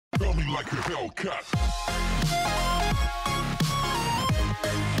Tell me like a Hellcat.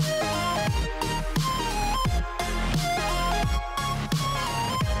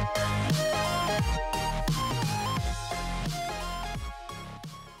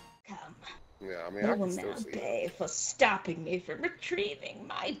 Yeah, I mean, I I will can now still see. pay for stopping me from retrieving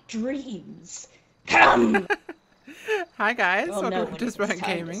my dreams. Come! Hi guys, You'll know welcome when to it's Aspirant time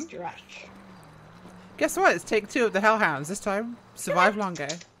to Gaming. strike. Guess what? It's take 2 of the Hellhounds. This time, survive longer.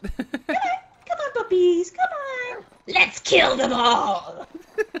 Come on, puppies, come on! Let's kill them all!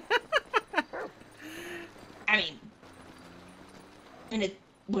 I mean,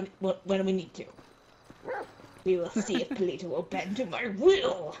 when we need to. We will see if Polito will bend to my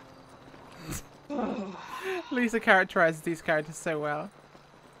will. Lisa characterizes these characters so well.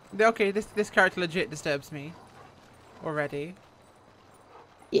 Okay, this character legit disturbs me already.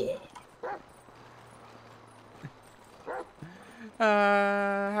 Yeah.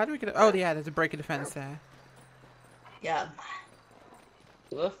 How do we get? Oh yeah, there's a break of defense there. Yum.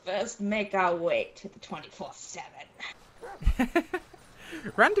 We'll first make our way to the 24/7.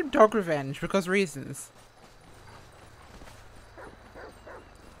 Random dog revenge because reasons.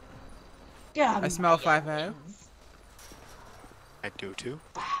 I smell FiveM. I do too.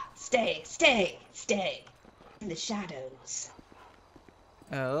 Stay in the shadows.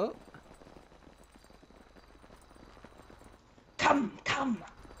 Oh. Come.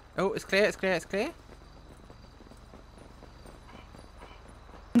 Oh, it's clear.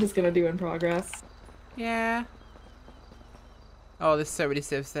 I'm just gonna do in progress. Yeah. Oh, there's so many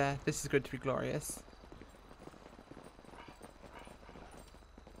civs there. This is going to be glorious.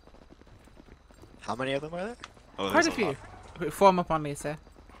 How many of them are there? Oh, Quite there's a few. lot. Form up on Lisa.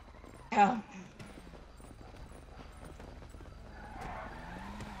 Come.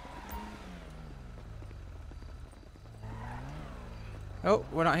 Oh,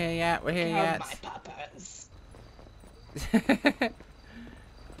 we're not here yet. We're here yet. My papas.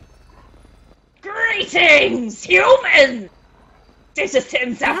 Greetings, human!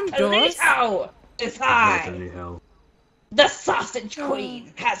 Citizens of Polito! It's I, the Sausage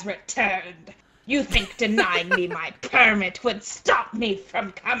Queen, has returned. You think denying me my permit would stop me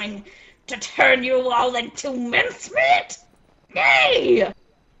from coming to turn you all into mincemeat? Nay!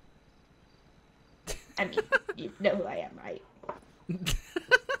 I mean, you know who I am, right?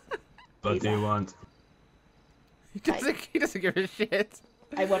 What do you want? He doesn't give a shit.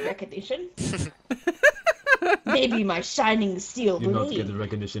 I want recognition. Maybe my shining steel You not blade. get the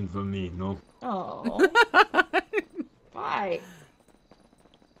recognition from me, no? Oh. Why?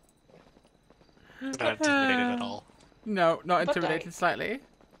 Not intimidated at all. No, not But intimidated slightly.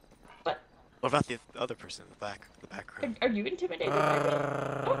 What about the other person in the background? Are you intimidated by me?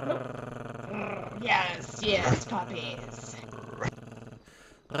 Oh, no. Yes, puppies.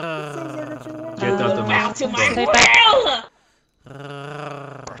 Get out of my Bow to my will!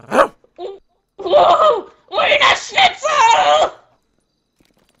 Whoa! Wiener Schnitzel!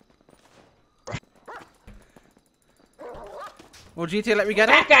 Well, GT, let me get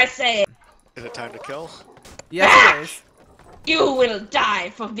That it. guy say, Is it time to kill? Yes, it is. you will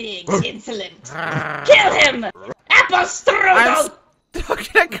die for being insolent. Kill him! Apple I'm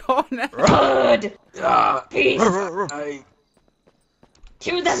stuck in a corner. Good! Peace!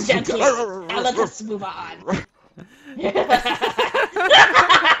 To them gently. Now let us move on.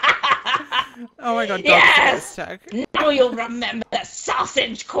 Oh my god, dog Yes! stuck. Now you'll remember the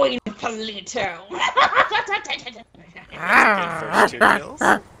Sausage Queen of Polito. First 2 kills?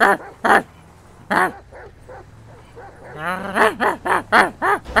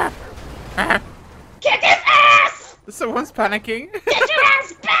 Kick his ass! Someone's panicking. Get your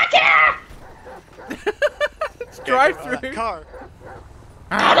ass back here! Drive Get out of through. that car.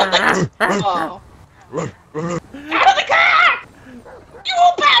 Out of the car! Out of the car! You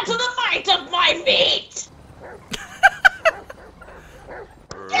will bow to the might of my meat!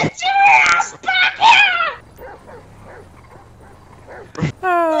 Get your ass back here!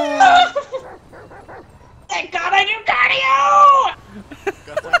 Thank God I do cardio!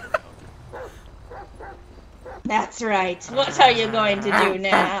 That's right. What are you going to do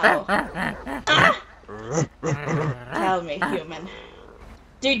now? Tell me, human.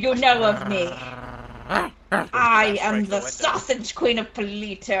 Do you know of me? I am the Sausage Queen of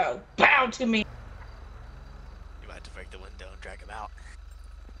Polito. Bow to me. You might have to break the window and drag him out.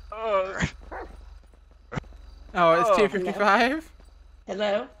 Oh, it's 2:55.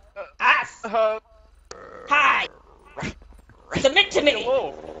 Hello? Us! Hi! Submit to me!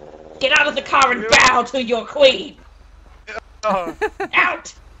 Get out of the car and bow to your queen!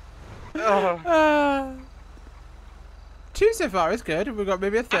 Out! 2 so far is good. We've got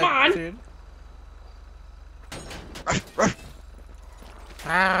maybe a 3rd soon.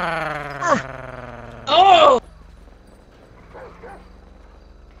 Oh!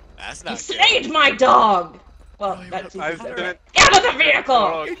 That's You not good. slayed my dog! Well, that's I easy. didn't. Out of the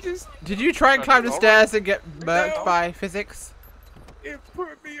vehicle! Did you try and climb the stairs and get murked by physics? It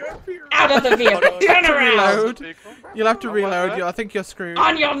put me up here. Out of the vehicle! You have Turn to around! reload. You'll have to reload. I think you're screwed.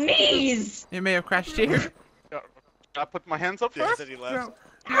 On your knees! It may have crashed you. I put my hands up Yeah, he first. said he left.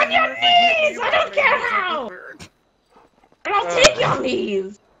 On your knees! I don't care how! And I'll take your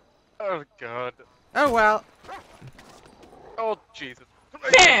knees! Oh god. Oh well. Oh Jesus.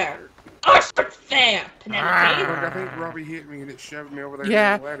 There! Ostrich there, Look, I Penelope! think Robbie hit me and it shoved me over there.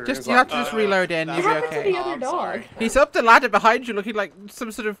 Yeah, to the ladder. just It's you like, have to just reload in. You'll be What happened to okay. the other dog? Sorry. He's up the ladder behind you, looking like some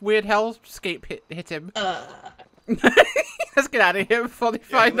sort of weird hellscape hit him. Let's get out of here before they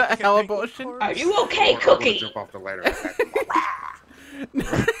find that hell abortion. Are you okay, I'm gonna Cookie? jump off the ladder.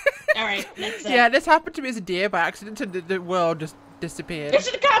 Alright, let's Yeah, this happened to me as a deer by accident, and the world just disappeared.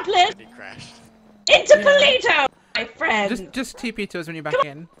 mission accomplished! He crashed. Into Polito, my friend! Just TP to us when you're back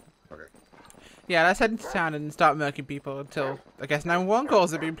in. Okay. Yeah, let's head into town and start murking people until, I guess, 911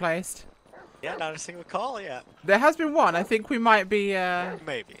 calls have been placed. Yeah, not a single call yet. There has been one. I think we might be,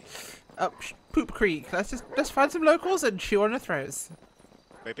 Maybe. up Poop Creek. Let's find some locals and chew on their throats.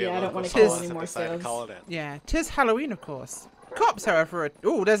 Maybe Yeah, I don't want to call any more sales. Call it in. Yeah, 'tis Halloween, of course. Cops, however, are...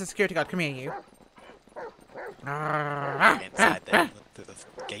 Ooh, there's a security guard. Come here, you. Inside there, through the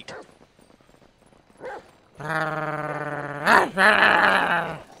gate.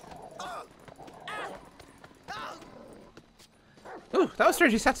 Ooh, that was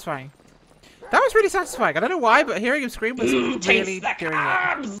strangely satisfying. That was really satisfying. I don't know why, but hearing him scream was really Taste the doing it.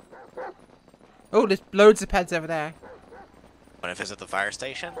 carbs! Oh, there's loads of pets over there. Want to visit the fire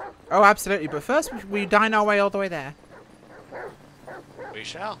station? Oh, absolutely. But first, we dine our way all the way there. We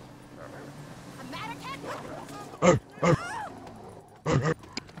shall.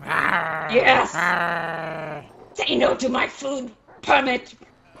 Yes! Say no to my food permit!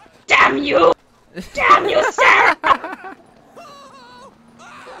 Damn you! Damn you, sir!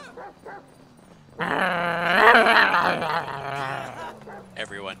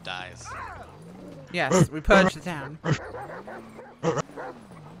 Everyone dies. Yes, we purged the town.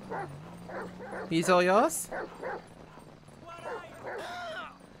 He's all yours?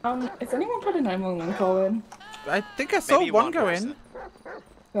 Has anyone put a 911 call in? I think I saw Maybe one one go person. in.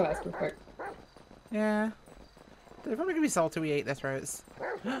 Oh, that's perfect. Yeah. They're probably gonna be salty we ate their throats.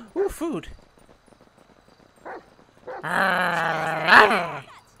 Ooh, food.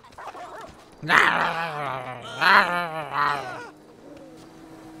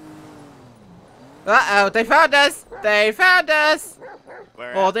 Uh-oh, they found us! They found us!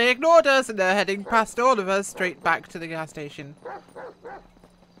 Where Or at? they ignored us and they're heading past all of us straight back to the gas station.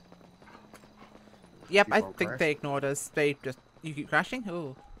 Yep, I Keep on think crashing. they ignored us. They just... You keep crashing?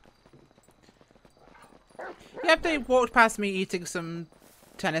 Ooh. Yep, they walked past me eating some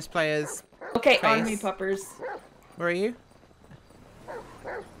tennis players. Okay, on me, Face. puppers. Where are you?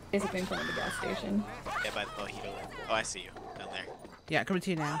 Basically in front of the gas station. Yeah, by the mojito. Oh, I see you. Down there. Yeah, coming to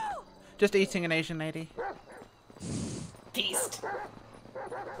you now. Just eating an Asian lady. Feast.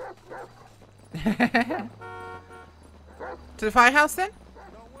 To the firehouse then?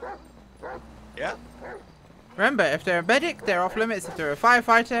 Yeah. Remember, if they're a medic, they're off limits. If they're a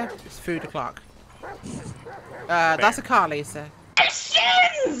firefighter, it's food o'clock. That's a car, Lisa.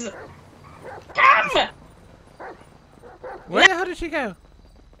 Shins! Come! Where the hell did she go?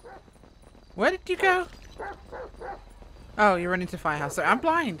 Where did you go? Oh, you're running to the firehouse. Sorry, I'm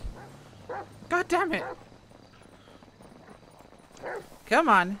blind. God damn it. Come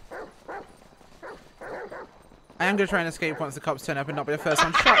on. I am going to try and escape once the cops turn up and not be the first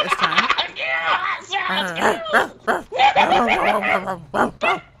one shot this time.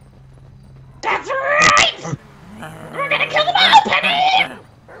 That's right! We're gonna kill them all, Penny!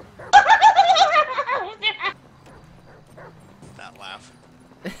 That laugh.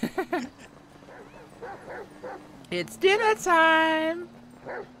 It's dinner time.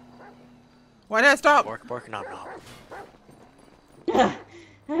 Why did I stop? Bork, nom nom.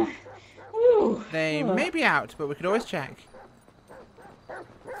 Ooh. They may be out, but we could always check.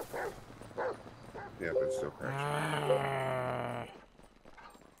 Yeah, but it's still crashing.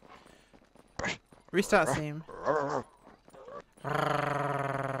 Restart Steam.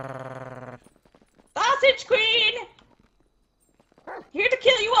 Sausage Queen! Here to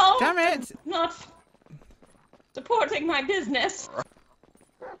kill you all! Damn it! Not supporting my business.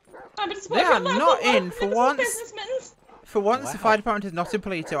 I'm to support They your are local not in for businessmen. once. For once, Wow. the fire department is not in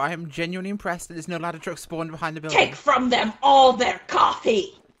Polito. I am genuinely impressed that there's no ladder truck spawned behind the building. Take from them all their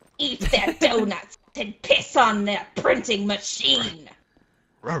coffee, eat their donuts, and piss on their printing machine.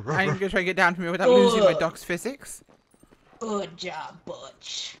 I'm going to try and get down from here without losing my dog's physics. Good job,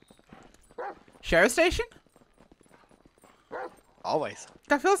 Butch. Sheriff station? Always.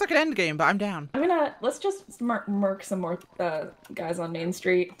 That feels like an end game, but I'm down. Let's just murk some more guys on Main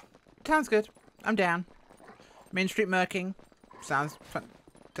Street. Sounds good. I'm down. Main Street murking. Sounds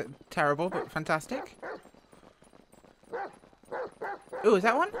terrible, but fantastic. Ooh, is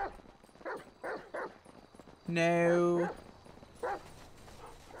that one? No.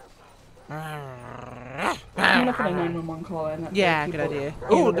 I'm gonna put a 911 call in. Yeah, good idea.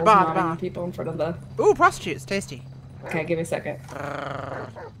 Ooh, the bar. People in front of the. Ooh, prostitutes, tasty. Okay, give me a second. No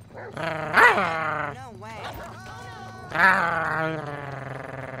way.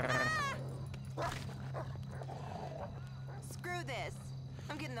 Screw this.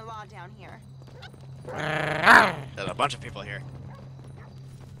 I'm getting the law down here. There's a bunch of people here.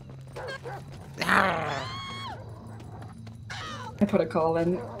 I put a call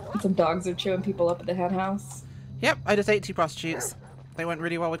in. Some dogs are chewing people up at the hen house. Yep, I just ate 2 prostitutes. They went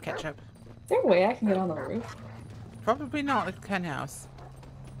really well with ketchup. Is there a way I can get on the roof? Probably not a hen house.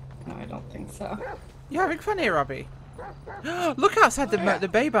 No, I don't think so. You're having fun here, Robbie. Look outside the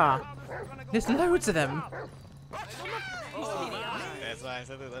bay bar. There's loads of them. That's why I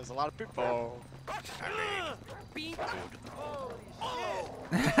said that there's a lot of people.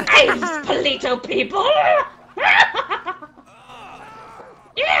 Nice, Polito people!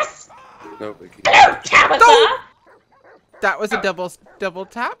 Yes! Nope, they keep... Hello, Tabitha! No! That was a double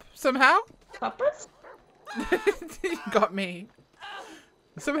tap somehow. Puppets? You got me.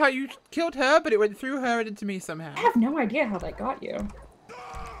 Somehow you killed her, but it went through her and into me somehow. I have no idea how that got you.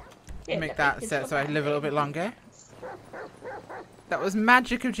 Make that set so I live a little bit longer. That was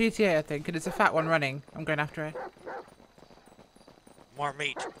magic of GTA, I think, and it's a fat one running. I'm going after it. More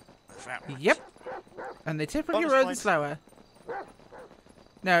meat. Fat ones. Yep. And they typically Bonus run points. slower.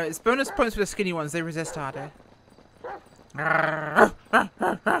 No, it's bonus points for the skinny ones. They resist harder.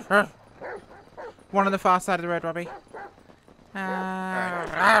 One on the far side of the road, Robbie.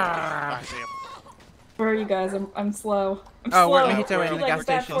 I see 'em. Where are you guys? I'm slow. I'm Oh, we're slow. at Mojito in the gas Legs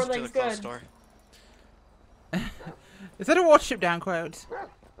bad, station. 4 To the legs clothes good. store. Is that a watership down quote?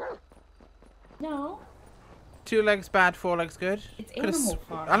 No, 2 legs bad, 4 legs good? it's Could've Animal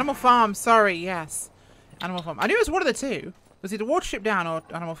Farm. Animal Farm, sorry, yes. Animal Farm. I knew it was one of the two. Was it Watership Down or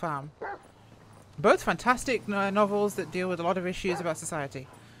Animal Farm? Both fantastic novels that deal with a lot of issues about society.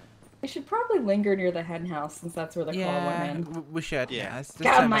 We should probably linger near the hen house since that's where the call went Yeah, in. we should. Yeah. It's just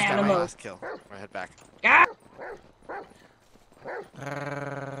God, so my much that animal. way. Last kill. We're head back.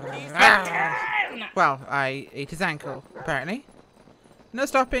 Well, I ate his ankle, apparently. No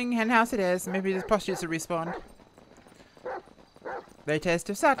stopping, hen house it is. Maybe the prostitutes have respawned. They taste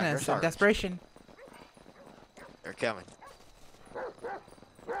of sadness and sorry. desperation. They're coming.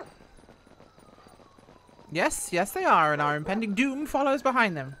 Yes, yes they are, and our impending doom follows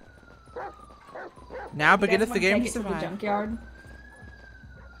behind them. Now You guys beginneth the wanna game take to it to the survive. junkyard?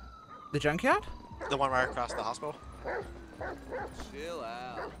 The junkyard? The one right across the hospital. Chill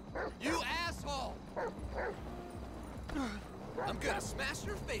out. You asshole! I'm gonna smash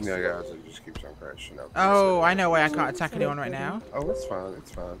your face. Yeah, guys, it just keeps on crashing up. Oh, I know why I can't attack anyone right now. Oh, it's fine,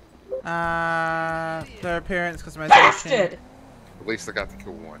 it's fine. Their appearance, customization. Bastard! At least I got to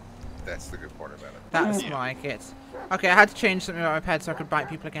kill one. That's the good part about it. That's like it. Okay, I had to change something about my pad so I could bite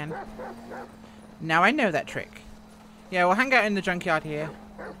people again. Now I know that trick. Yeah, we'll hang out in the junkyard here.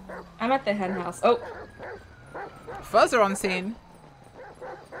 I'm at the hen house. Oh, Fuzzer on scene.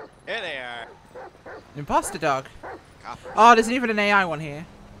 Here they are. Imposter dog. Coppers. Oh, there's even an AI one here.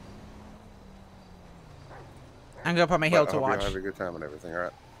 I'm going up on my hill But to I hope watch. you're having a good time and everything,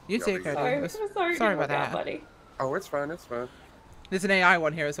 alright? You Y'all too, be Cody. sorry. I'm That's- so sorry. sorry to about look out, that. buddy. Oh, it's fine, it's fine. There's an AI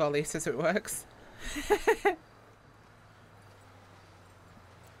one here as well, Lisa, so it works.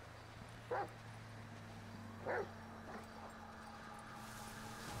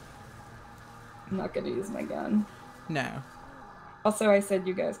 I'm not gonna use my gun. No. Also, I said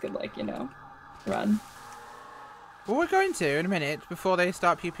you guys could, like, you know, run. Well, we're going to in a minute before they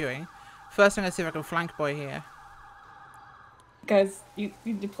start pew-pewing. First, I'm going to see if I can flank boy here. Guys, you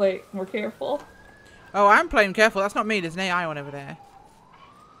need to play more careful. Oh, I'm playing careful. That's not me. There's an AI one over there.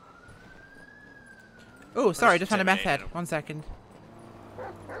 Oh, sorry. Just found a meth head. 1 second.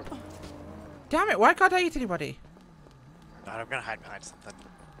 Damn it. Why can't I eat anybody? No, I'm gonna hide behind something.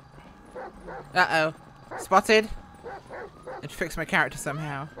 Uh-oh. Spotted. It fixed my character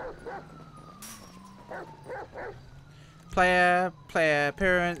somehow. Player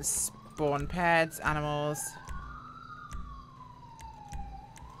appearance, spawn pets, animals.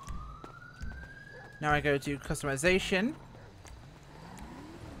 Now I go to customization.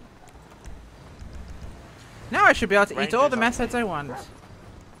 Now I should be able to eat all the mess heads I want.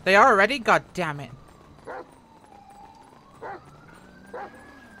 They are already? God damn it.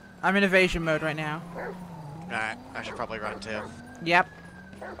 I'm in evasion mode right now. Alright, I should probably run too. Yep.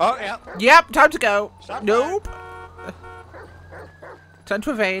 Oh, yeah. Yep, time to go. Stop Nope. Time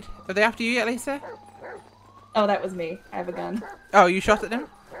to evade. Are they after you yet, Lisa? Oh, that was me. I have a gun. Oh, you shot at them?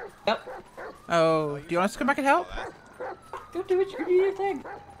 Yep. Oh, do you want us to come back and help? Go do it. Do your thing.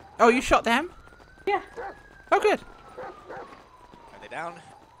 Oh, you shot them? Yeah. Oh, good. Are they down?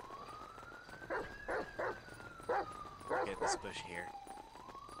 Get this bush here.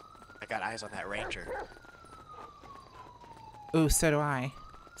 I got eyes on that ranger. Ooh, so do I.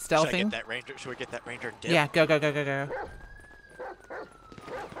 Should I Stealthing? get that ranger? Should we get that ranger and dip? Yeah, go, go, go, go, go.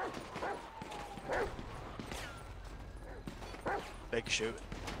 Big shoot.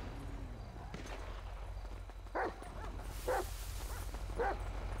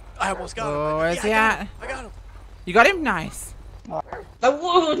 I almost got him. Oh, where's Yeah, he at? I got him. You got him? Nice. The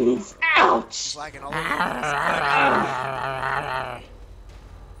wounds! Ouch! He's lagging all over.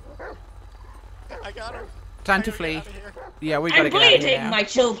 I got him. Time to flee. Yeah, we gotta I'm get out of here bleeding, now. my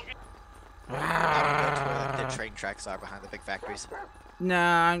children! I don't know where the train tracks are behind the big factories. No,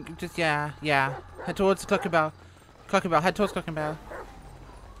 I'm just, yeah. Head towards Cluckerbell. Head towards Cluckerbell.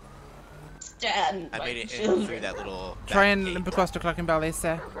 Stand, I my made it in children. through that little. Try back and gate. limp across to Cluckerbell,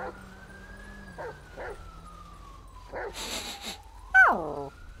 Lisa.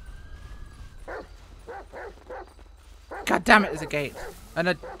 God damn it, there's a gate. And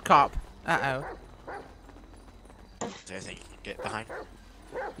a cop. Uh-oh. Is there anything you can get behind?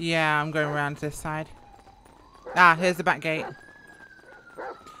 Yeah, I'm going around to this side. Ah, here's the back gate.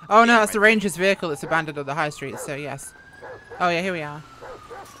 Oh no, that's the ranger's vehicle that's abandoned on the high street, so yes. Oh yeah, here we are.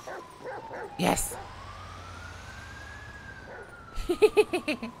 Yes!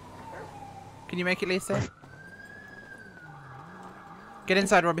 Can you make it, Lisa? Get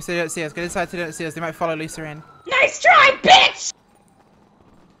inside, Robbie, so they don't see us. Get inside so they don't see us. They might follow Lisa in. Nice try, bitch!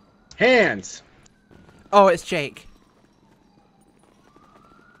 Hands! Oh, it's Jake.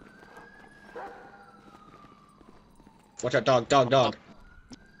 Watch out, dog, dog, dog.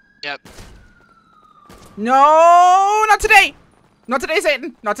 Yep. No, not today! Not today,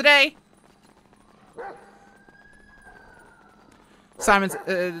 Satan! Not today!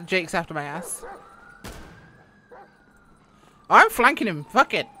 Jake's after my ass. I'm flanking him.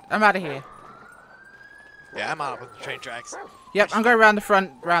 Fuck it. I'm out of here. Yeah, I'm on up with the train tracks. Yep, I'm going around the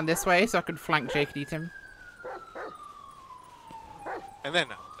front, round this way, so I can flank Jake and eat him. And then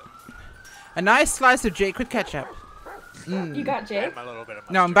A nice slice of Jake with ketchup. You got Jake? add my little bit of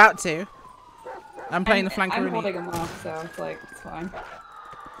No, I'm about to. I'm playing the flanker. I'm holding him off, so it's like, it's fine.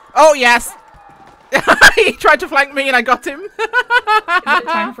 Oh, yes! He tried to flank me and I got him. Is it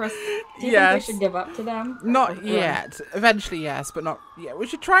time for us? Do you Yes. think we should give up to them? Not Or yet. Eventually, yes, but not yet. We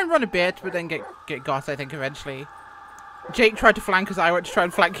should try and run a bit, but then get got, I think, eventually. Jake tried to flank us, I went to try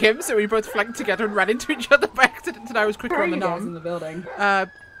and flank him, so we both flanked together and ran into each other by accident, and I was quicker Where are on the you guys in nom. the building?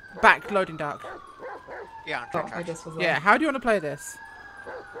 Back, loading dock. Yeah, on Oh, train I tracks. just was Yeah, how do you want to play this?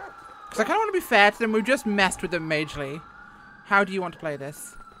 Because I kind of want to be fair to them, we've just messed with them majorly. How do you want to play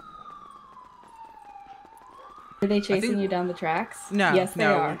this? Are they chasing think- you down the tracks? No, Yes, they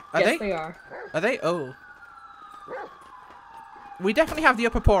no. are. Are Yes, they? they are. Are they? Oh. We definitely have the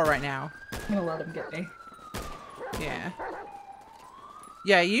upper paw right now. I'm gonna let them get me. Yeah.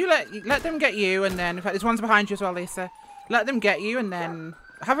 Yeah, you let them get you, and then in fact, there's one's behind you as well, Lisa. Let them get you, and then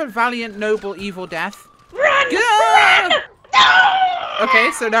have a valiant, noble, evil death. Run! Yeah! Run! No! Okay,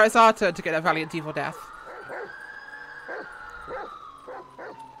 so now it's our turn to get a valiant, evil death.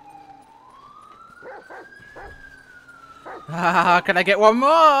 Ah, can I get one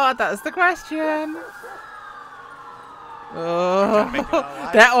more? That's the question. Oh,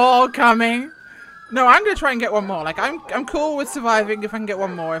 they're all coming. No, I'm gonna try and get one more. Like I'm cool with surviving if I can get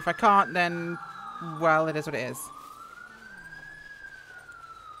one more. If I can't, then well, it is what it is.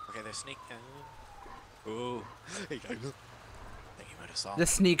 Okay, they're sneaking. Ooh. I think you might have saw The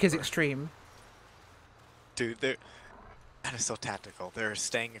sneak is extreme. Dude, they're that is so tactical. They're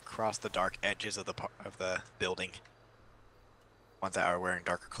staying across the dark edges of the building. Ones that are wearing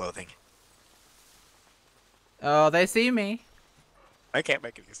darker clothing. Oh, they see me. I can't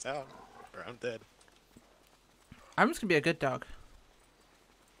make any sound, or I'm dead. I'm just gonna be a good dog.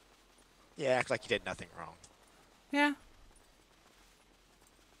 Yeah, act like you did nothing wrong. Yeah.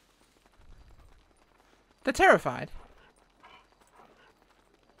 They're terrified.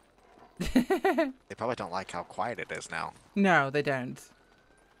 They probably don't like how quiet it is now. No, they don't.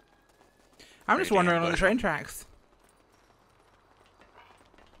 I'm just wandering on the train tracks.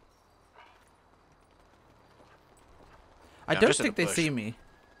 I don't think they see me.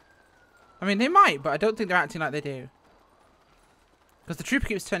 I mean, they might, but I don't think they're acting like they do. Because the trooper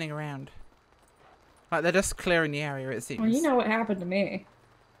keeps turning around. Like, they're just clearing the area, it seems. Well, you know what happened to me.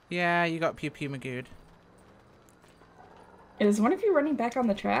 Yeah, you got pew pew magooed. Is one of you running back on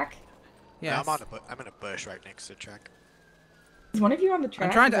the track? Yes. No, I'm in a bush right next to the track. Is one of you on the track?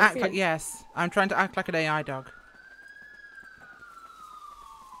 I'm trying to act like, yes. I'm trying to act like an AI dog.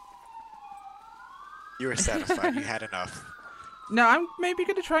 You were satisfied. You had enough. No, I'm maybe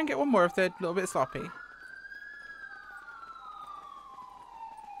going to try and get one more if they're a little bit sloppy.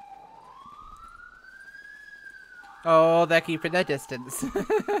 Oh, they're keeping their distance. Is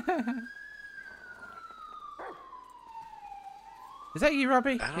that you,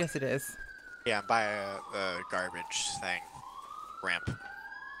 Robbie? Yes, it is. Yeah, I'm by the garbage thing. Ramp.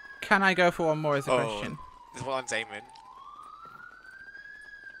 Can I go for one more is the question. This one's aiming.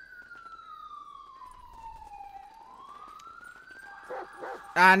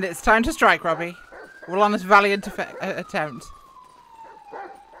 And it's time to strike, Robbie. We're on this valiant attempt.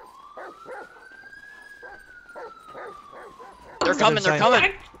 They're coming, they're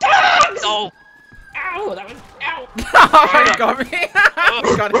coming! Dogs! No! Ow, that was... Ow! Oh, you got me!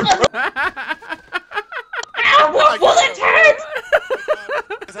 You got him. Ow, what bullet turd!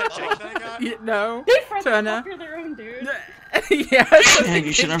 Is that Jake that I got? No. Turner. Their own dude. Yes. Yeah,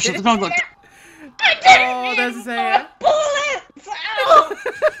 you should have shut the dog. Look. I didn't Oh, mean there's for Zaya. bullets!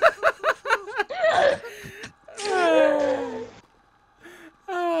 Ow!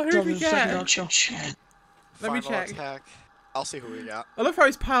 Oh, who did we get? Let me Final check. attack. I'll see who we got. I love how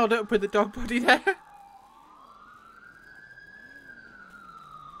he's piled up with the dog body there.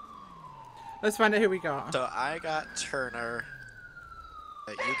 Let's find out who we got. So I got Turner.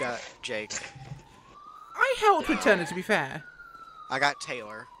 You got Jake. I helped with Turner, to be fair. I got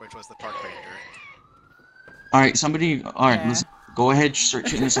Taylor, which was the park ranger. Alright, somebody. Alright, listen. Go ahead, start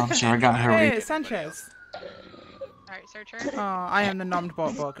shooting this officer. I got her. Hey, it's Sanchez. Alright, searcher. Oh, I am the nommed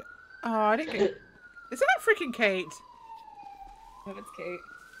bot bug. Oh, I didn't get... Is that freaking Kate? No, it's Kate.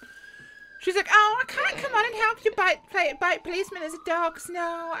 She's like, oh, I can't come on and help you bite policemen as dogs.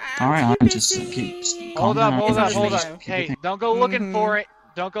 No, Alright, I'm just busy. keep. Hold up, hold up, It's hold just up. me. Hey, don't go looking for it.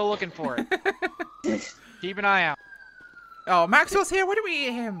 Don't go looking for it. Keep an eye out. Oh, Maxwell's here. Why do we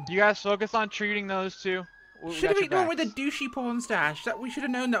eat him? You guys focus on treating those two. Should have eaten the one with the douchey porn stash. That we should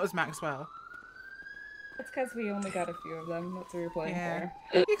have known that was Maxwell. It's because we only got a few of them. That's what we were playing for.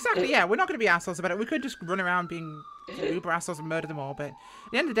 Exactly, yeah. We're not going to be assholes about it. We could just run around being uber assholes and murder them all, but at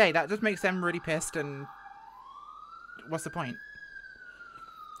the end of the day, that just makes them really pissed, and what's the point?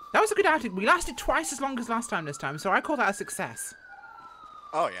 That was a good outing. We lasted twice as long as last time this time, so I call that a success.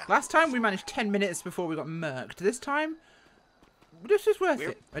 Oh, yeah. Last time we managed 10 minutes before we got murked. This time, this was worth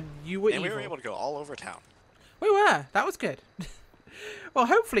it. And you were evil. We were able to go all over town. We were. That was good. Well,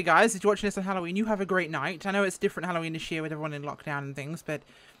 hopefully, guys, if you're watching this on Halloween, you have a great night. I know it's different Halloween this year with everyone in lockdown and things, but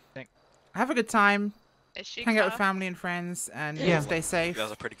have a good time. Hang out with family and friends, and stay safe. That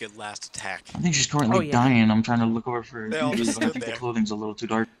was a pretty good last attack. I think she's currently dying. I'm trying to look over for. They all just I stood think the there. clothing's a little too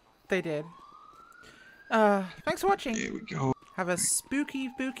dark. They did. Thanks for watching. There we go. Have a spooky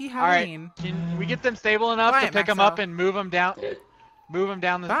Alright, Halloween. can we get them stable enough Bye, to pick them up Maxwell. and move them down? Move them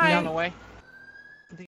down the way.